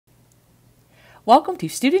Welcome to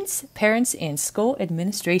students, parents, and school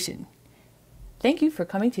administration. Thank you for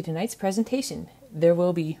coming to tonight's presentation. There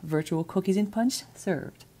will be virtual cookies and punch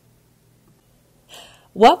served.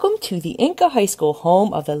 Welcome to the Inca High School,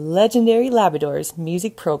 home of the legendary Labradors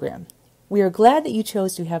music program. We are glad that you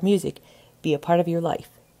chose to have music be a part of your life.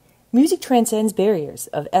 Music transcends barriers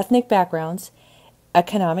of ethnic backgrounds,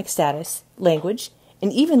 economic status, language,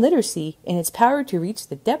 and even literacy in its power to reach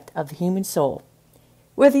the depth of the human soul.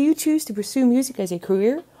 Whether you choose to pursue music as a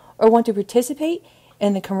career or want to participate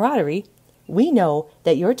in the camaraderie, we know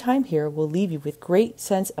that your time here will leave you with great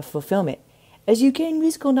sense of fulfillment as you gain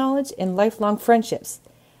musical knowledge and lifelong friendships.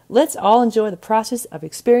 Let's all enjoy the process of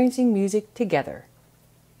experiencing music together.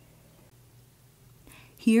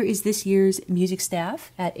 Here is this year's music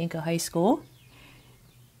staff at Inca High School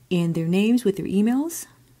and their names with their emails.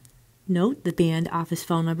 Note the band office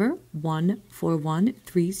phone number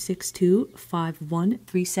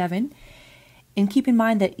 141-362-5137. And keep in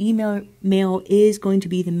mind that email is going to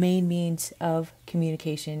be the main means of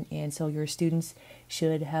communication, and so your students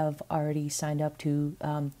should have already signed up to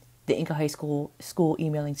the Inca High School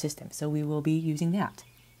emailing system, so we will be using that.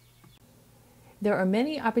 There are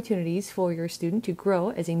many opportunities for your student to grow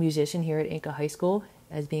as a musician here at Inca High School,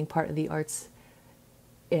 as being part of the arts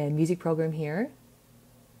and music program here.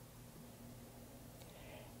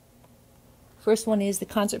 First one is the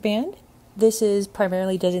concert band. This is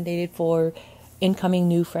primarily designated for incoming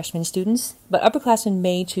new freshman students, but upperclassmen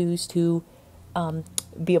may choose to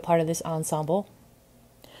be a part of this ensemble.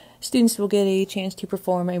 Students will get a chance to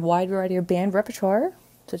perform a wide variety of band repertoire,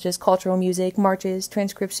 such as cultural music, marches,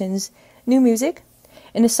 transcriptions, new music.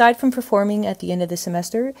 And aside from performing at the end of the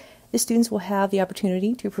semester, the students will have the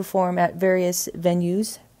opportunity to perform at various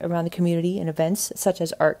venues around the community and events, such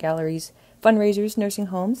as art galleries, fundraisers, nursing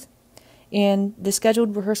homes. And the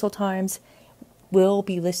scheduled rehearsal times will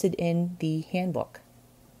be listed in the handbook.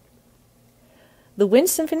 The Wind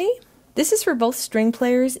Symphony. This is for both string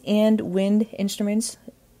players and wind instruments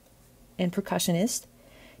and percussionists.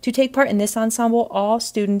 To take part in this ensemble, all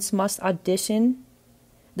students must audition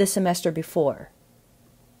the semester before.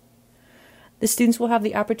 The students will have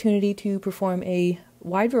the opportunity to perform a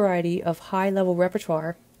wide variety of high-level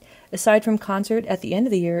repertoire. Aside from concert at the end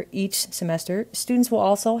of the year, each semester, students will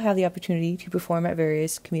also have the opportunity to perform at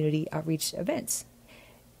various community outreach events.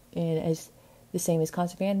 And as the same as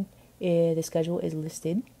concert band, the schedule is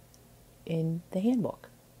listed in the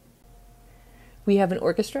handbook. We have an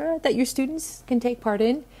orchestra that your students can take part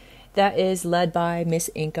in that is led by Miss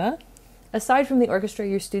Inca. Aside from the orchestra,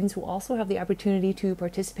 your students will also have the opportunity to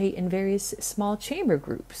participate in various small chamber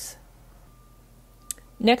groups.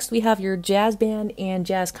 Next, we have your jazz band and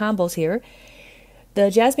jazz combos here.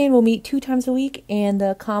 The jazz band will meet 2 times a week, and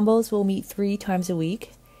the combos will meet 3 times a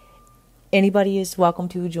week. Anybody is welcome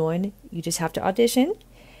to join. You just have to audition.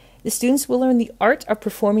 The students will learn the art of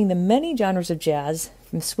performing the many genres of jazz,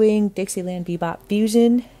 from swing, Dixieland, bebop,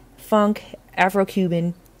 fusion, funk,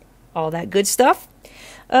 Afro-Cuban, all that good stuff.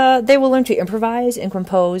 They will learn to improvise and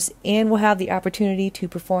compose, and will have the opportunity to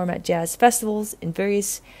perform at jazz festivals and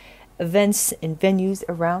various events and venues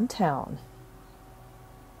around town.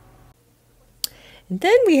 And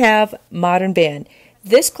then we have Modern Band.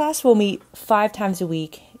 This class will meet 5 times a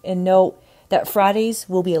week, and note that Fridays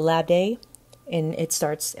will be a lab day, and it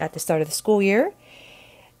starts at the start of the school year.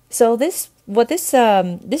 So this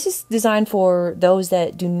is designed for those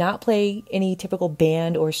that do not play any typical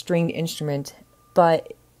band or stringed instrument,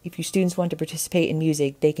 but if your students want to participate in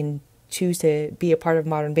music, they can choose to be a part of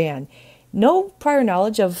Modern Band. No prior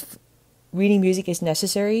knowledge of reading music is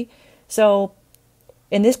necessary. So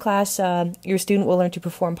in this class, your student will learn to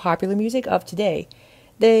perform popular music of today.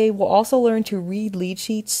 They will also learn to read lead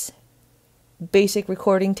sheets, basic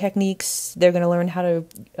recording techniques. They're going to learn how to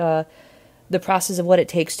the process of what it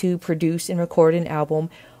takes to produce and record an album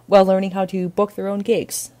while learning how to book their own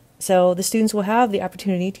gigs. So the students will have the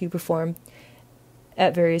opportunity to perform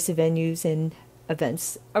at various venues and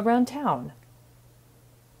events around town.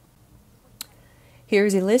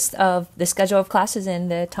 Here's a list of the schedule of classes and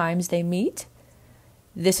the times they meet.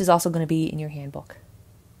 This is also going to be in your handbook.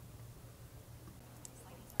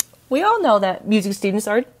 We all know that music students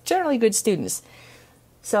are generally good students.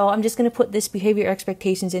 So I'm just going to put this behavior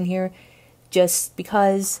expectations in here just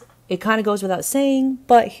because it kind of goes without saying,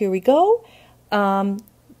 but here we go.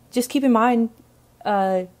 Just keep in mind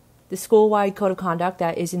the school-wide code of conduct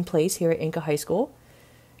that is in place here at Inca High School,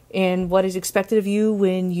 and what is expected of you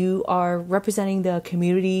when you are representing the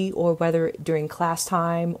community, or whether during class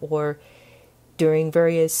time or during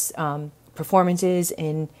various performances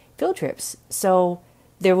and field trips. So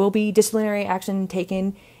there will be disciplinary action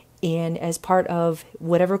taken And as part of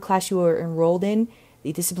whatever class you are enrolled in,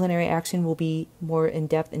 the disciplinary action will be more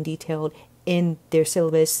in-depth and detailed in their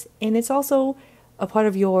syllabus, and it's also a part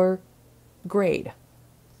of your grade.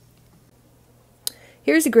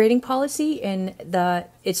 Here's the grading policy, and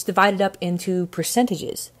it's divided up into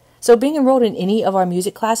percentages. So being enrolled in any of our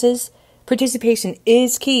music classes, participation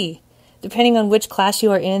is key. Depending on which class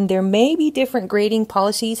you are in, there may be different grading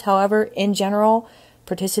policies. However, in general,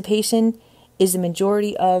 participation is the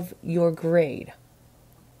majority of your grade.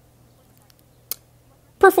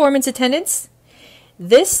 Performance attendance.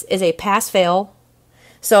 This is a pass-fail,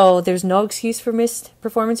 so there's no excuse for missed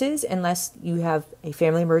performances unless you have a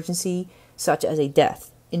family emergency such as a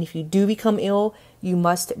death. And if you do become ill, you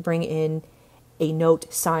must bring in a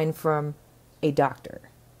note signed from a doctor.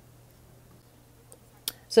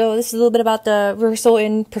 So this is a little bit about the rehearsal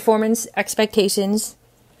and performance expectations.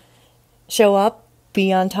 Show up,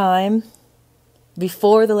 be on time,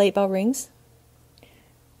 before the late bell rings.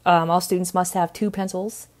 All students must have 2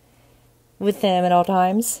 pencils with them at all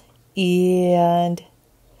times. And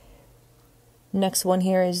next one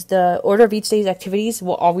here is the order of each day's activities.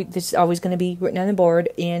 This is always going to be written on the board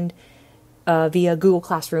and via Google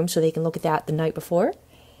Classroom, so they can look at that the night before.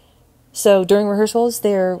 So during rehearsals,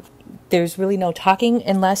 there's really no talking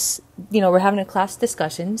unless, we're having a class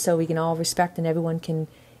discussion, so we can all respect and everyone can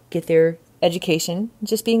get their education.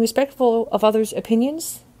 Just being respectful of others'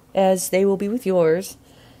 opinions as they will be with yours.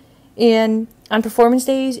 And on performance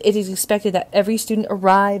days, it is expected that every student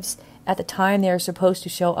arrives at the time they are supposed to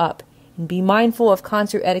show up. And be mindful of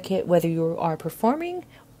concert etiquette whether you are performing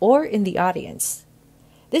or in the audience.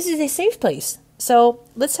 This is a safe place, so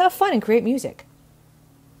let's have fun and create music.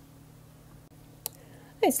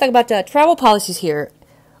 Let's talk about travel policies here.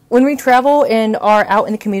 When we travel and are out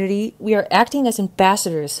in the community, we are acting as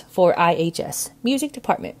ambassadors for IHS, Music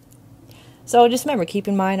Department. So just remember, keep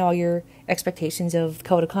in mind all your expectations of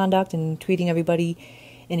code of conduct and treating everybody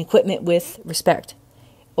and equipment with respect.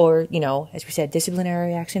 Or, as we said,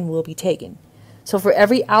 disciplinary action will be taken. So for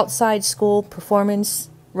every outside school performance,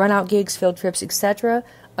 run-out gigs, field trips, etc.,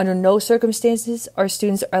 under no circumstances are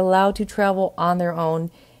students allowed to travel on their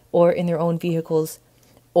own or in their own vehicles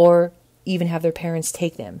or even have their parents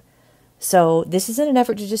take them. So this is in an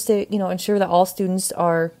effort to ensure that all students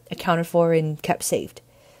are accounted for and kept safe.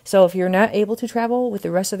 So if you're not able to travel with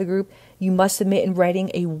the rest of the group, you must submit in writing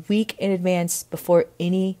a week in advance before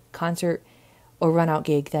any concert or run-out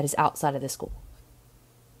gig that is outside of the school.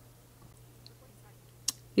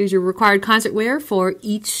 Here's your required concert wear for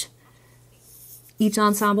each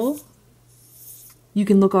ensemble. You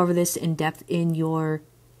can look over this in depth in your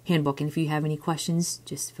handbook, and if you have any questions,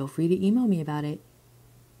 just feel free to email me about it.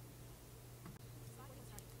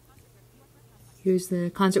 Here's the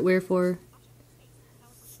concert wear for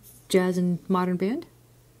jazz and modern band.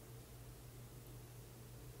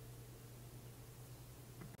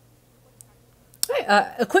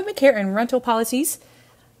 Equipment care and rental policies.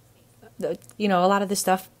 A lot of this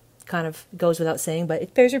stuff kind of goes without saying, but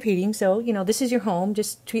it bears repeating. So, this is your home.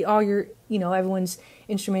 Just treat all your, everyone's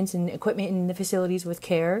instruments and equipment in the facilities with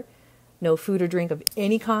care. No food or drink of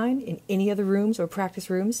any kind in any other rooms or practice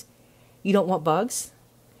rooms. You don't want bugs.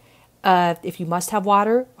 If you must have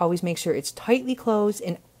water, always make sure it's tightly closed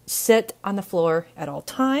and sit on the floor at all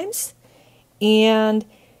times. And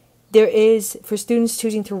there is, for students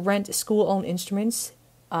choosing to rent school-owned instruments,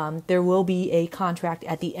 there will be a contract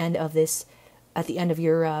at the end of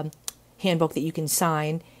your handbook that you can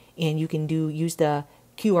sign, and you can use the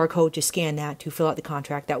QR code to scan that to fill out the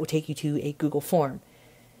contract. That will take you to a Google form.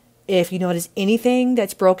 If you notice anything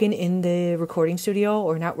that's broken in the recording studio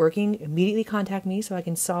or not working, immediately contact me so I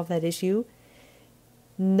can solve that issue.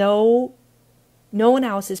 No one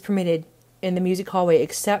else is permitted in the music hallway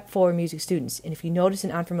except for music students. And if you notice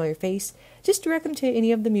an unfamiliar face, just direct them to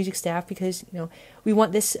any of the music staff, because we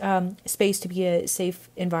want this space to be a safe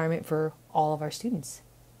environment for all of our students.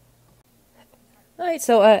 All right,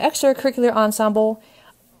 so extracurricular ensemble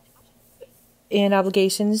and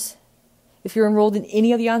obligations. If you're enrolled in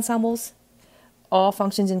any of the ensembles, all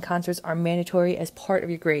functions and concerts are mandatory as part of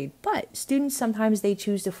your grade. But students, sometimes they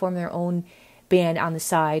choose to form their own band on the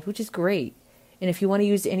side, which is great. And if you want to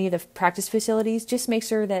use any of the practice facilities, just make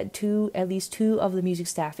sure that at least two of the music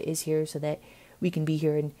staff is here so that we can be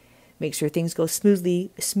here and make sure things go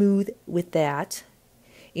smooth with that.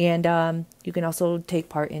 And you can also take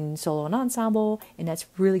part in solo and ensemble, and that's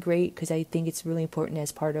really great because I think it's really important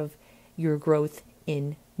as part of your growth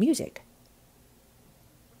in music.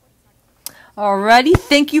 Alrighty,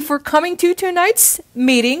 thank you for coming to tonight's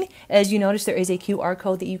meeting. As you notice, there is a QR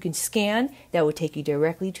code that you can scan that will take you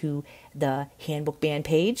directly to the handbook band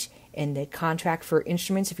page. and the contract for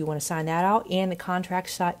instruments if you want to sign that out, and the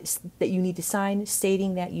contract that you need to sign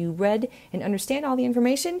stating that you read and understand all the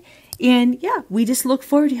information. And yeah, we just look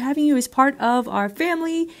forward to having you as part of our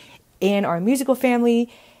family and our musical family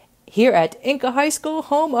here at Inca High School,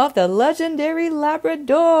 home of the legendary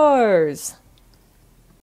Labradors.